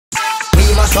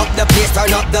mash up the place,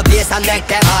 turn up the bass and make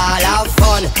them all have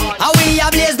fun. And we a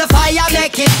blaze the fire,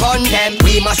 make it fun them.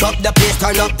 We mash up the place,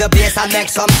 turn up the bass and make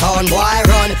some sound, boy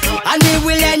run. And we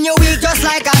will end your week just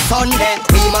like a Sunday.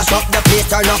 We mash up the place,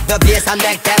 turn up the bass and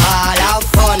make them all have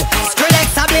fun.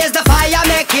 Skrillex a blaze the fire,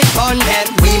 make it fun them.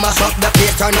 We mash up the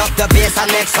place, turn up the bass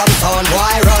and make some sound,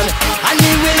 boy run. And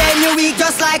we will end your week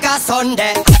just like a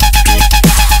Sunday.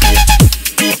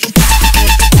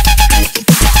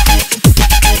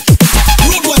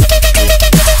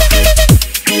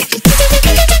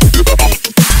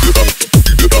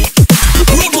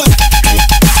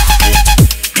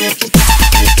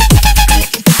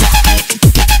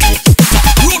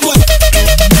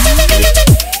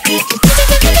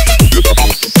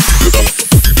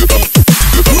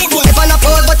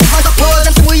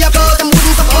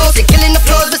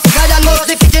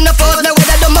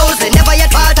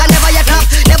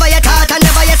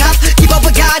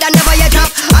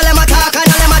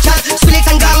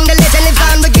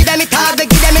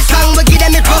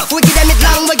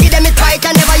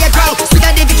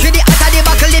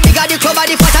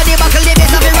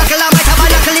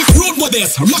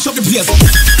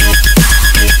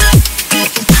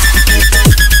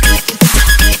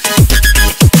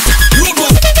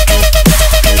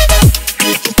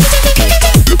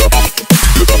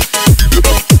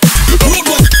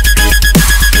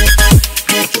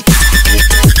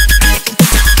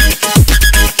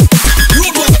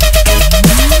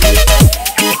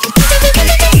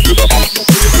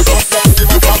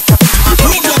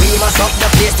 Mash up the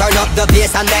place. Turn up the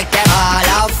bass and make them all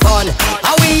have fun.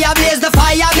 And we a blaze the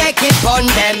fire, make it fun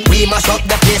them. We mash up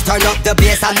the place, turn up the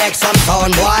bass and make some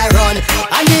sound, boy run.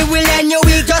 And we will end your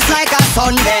week just like a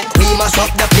Sunday. We mash up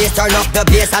the place, turn up the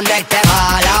bass and make them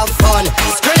all have fun.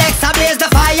 Skrillex a blaze the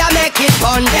fire, make it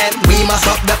fun them. We mash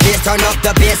up the place, turn up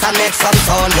the bass and make some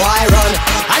sound, boy run.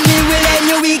 And we will end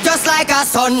your week just like a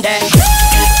Sunday.